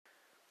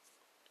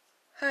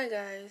Hi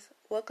guys,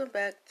 welcome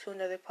back to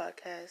another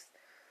podcast.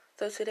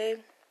 So today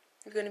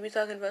we're going to be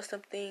talking about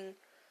something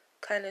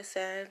kind of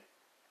sad,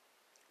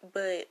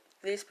 but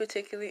this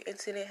particular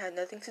incident had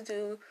nothing to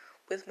do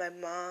with my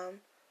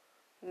mom,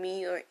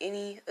 me, or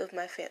any of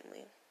my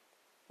family,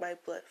 my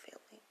blood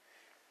family.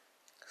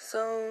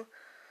 So,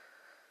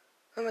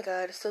 oh my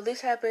god, so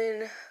this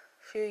happened a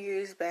few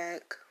years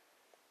back,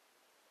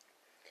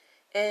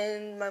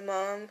 and my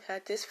mom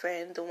had this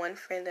friend, the one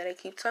friend that I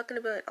keep talking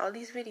about in all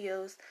these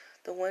videos,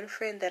 the one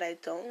friend that I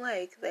don't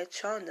like,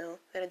 that y'all know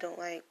that I don't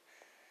like.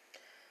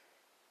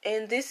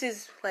 And this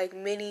is like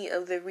many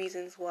of the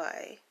reasons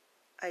why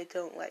I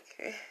don't like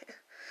her.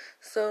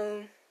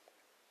 So,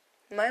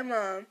 my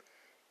mom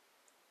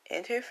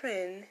and her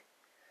friend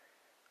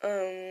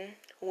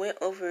went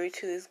over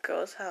to this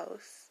girl's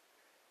house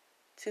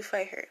to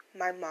fight her.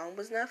 My mom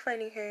was not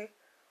fighting her,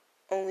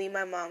 only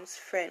my mom's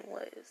friend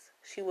was.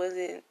 She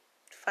wasn't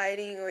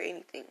fighting or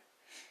anything.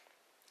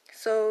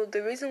 So,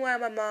 the reason why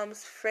my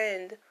mom's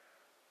friend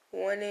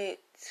wanted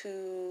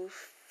to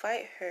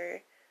fight her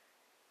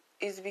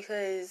is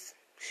because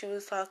she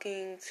was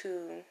talking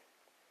to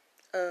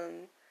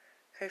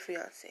her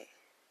fiance.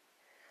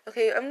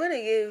 Okay, I'm gonna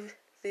give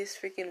this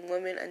freaking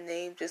woman a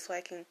name just so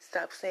I can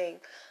stop saying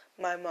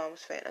my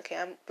mom's friend.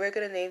 Okay, we're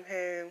gonna name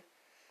her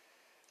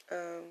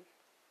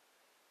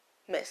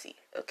Messy.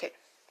 Okay,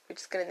 we're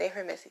just gonna name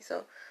her Messy.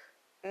 So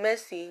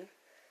Messy's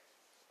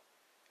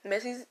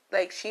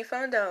like, she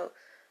found out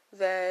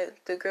that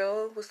the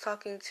girl was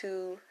talking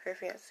to her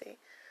fiance.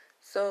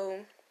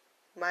 So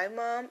my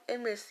mom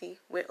and Missy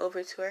went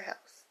over to her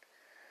house.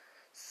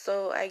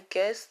 So I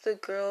guess the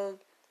girl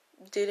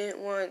didn't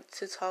want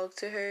to talk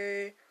to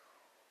her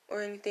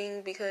or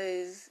anything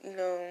because,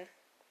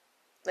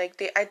 like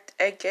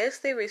I guess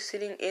they were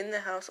sitting in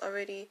the house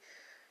already,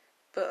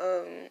 but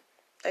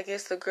I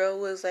guess the girl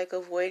was like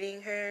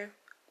avoiding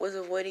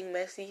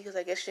Messy because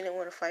I guess she didn't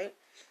want to fight.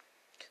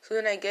 So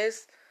then I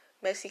guess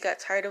Messy got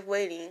tired of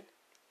waiting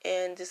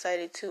and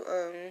decided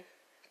to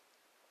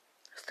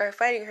start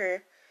fighting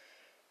her,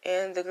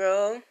 and the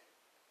girl,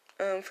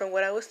 from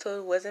what I was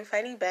told, wasn't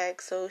fighting back,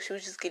 so she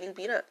was just getting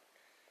beat up.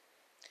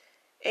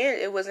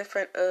 And it was in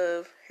front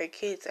of her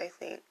kids, I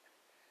think,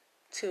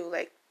 too.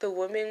 Like,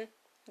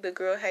 the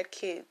girl had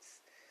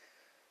kids.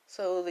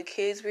 So the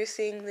kids were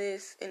seeing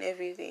this and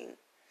everything.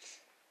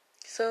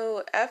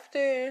 So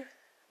after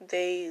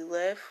they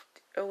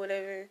left or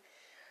whatever,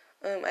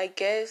 I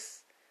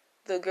guess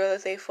the girl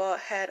that they fought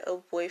had a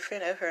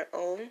boyfriend of her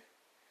own.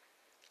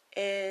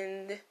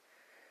 And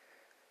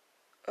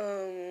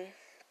the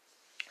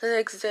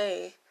next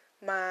day,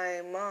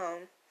 my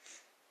mom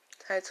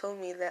had told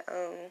me that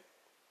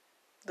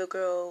the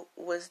girl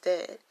was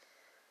dead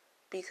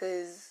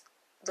because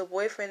the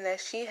boyfriend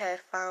that she had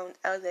found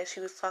out that she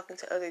was talking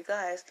to other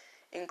guys,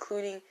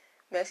 including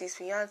Messy's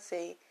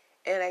fiance,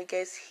 and I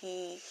guess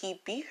he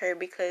beat her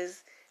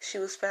because she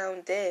was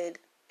found dead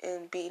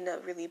and beaten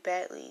up really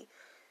badly.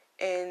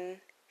 And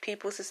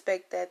people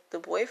suspect that the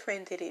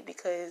boyfriend did it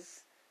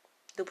because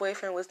the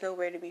boyfriend was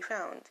nowhere to be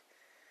found.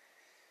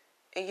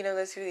 And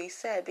that's really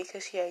sad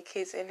because she had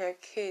kids and her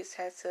kids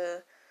had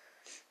to,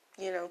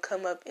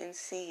 come up and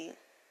see,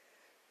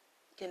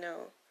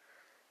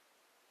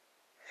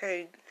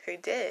 her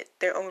dead,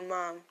 their own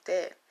mom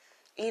dead.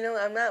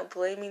 I'm not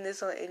blaming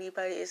this on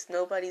anybody. It's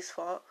nobody's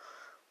fault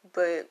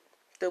but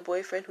the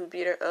boyfriend who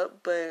beat her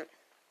up. But,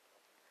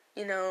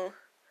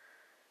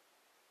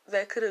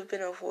 that could have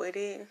been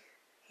avoided,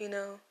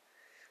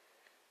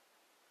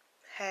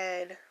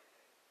 had,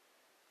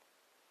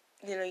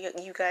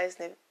 you guys,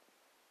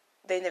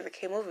 they never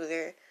came over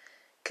there.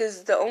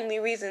 Because the only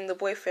reason the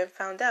boyfriend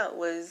found out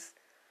was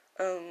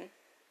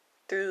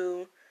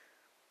through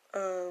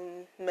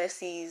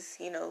Messy's,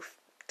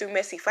 through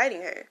Messy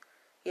fighting her.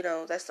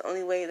 That's the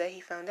only way that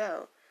he found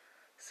out.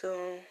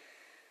 So,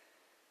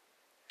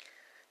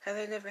 had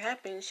that never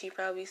happened, she'd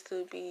probably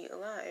still be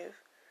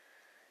alive.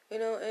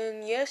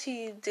 And yeah,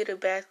 she did a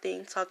bad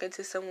thing talking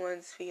to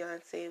someone's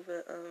fiance,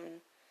 but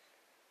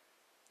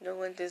no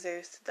one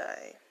deserves to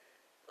die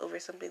over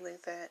something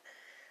like that.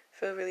 I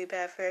feel really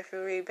bad for her. I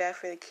feel really bad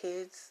for the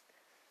kids.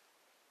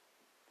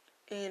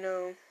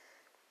 And,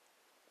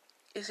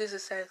 it's just a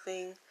sad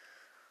thing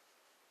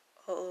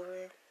all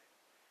over.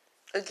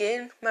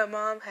 Again, my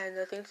mom had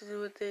nothing to do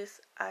with this.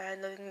 I had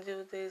nothing to do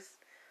with this.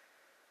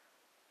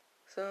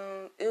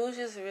 So, it was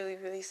just really,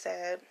 really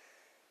sad.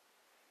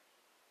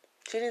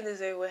 She didn't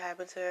deserve what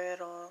happened to her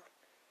at all.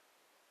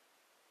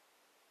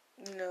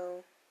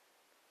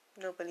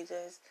 Nobody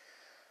does.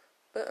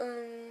 But,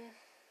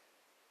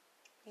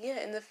 yeah,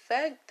 and the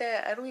fact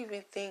that I don't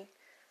even think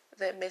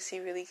that Missy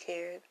really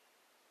cared.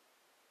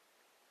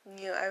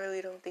 I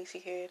really don't think she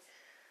cared.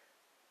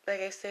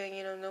 Like I said,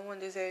 no one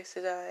deserves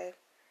to die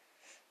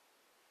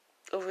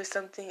over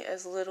something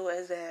as little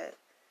as that.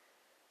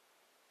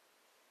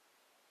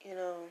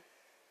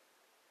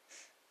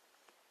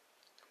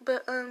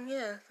 But,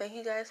 yeah, thank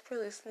you guys for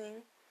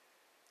listening,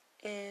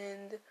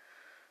 and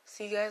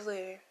see you guys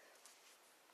later.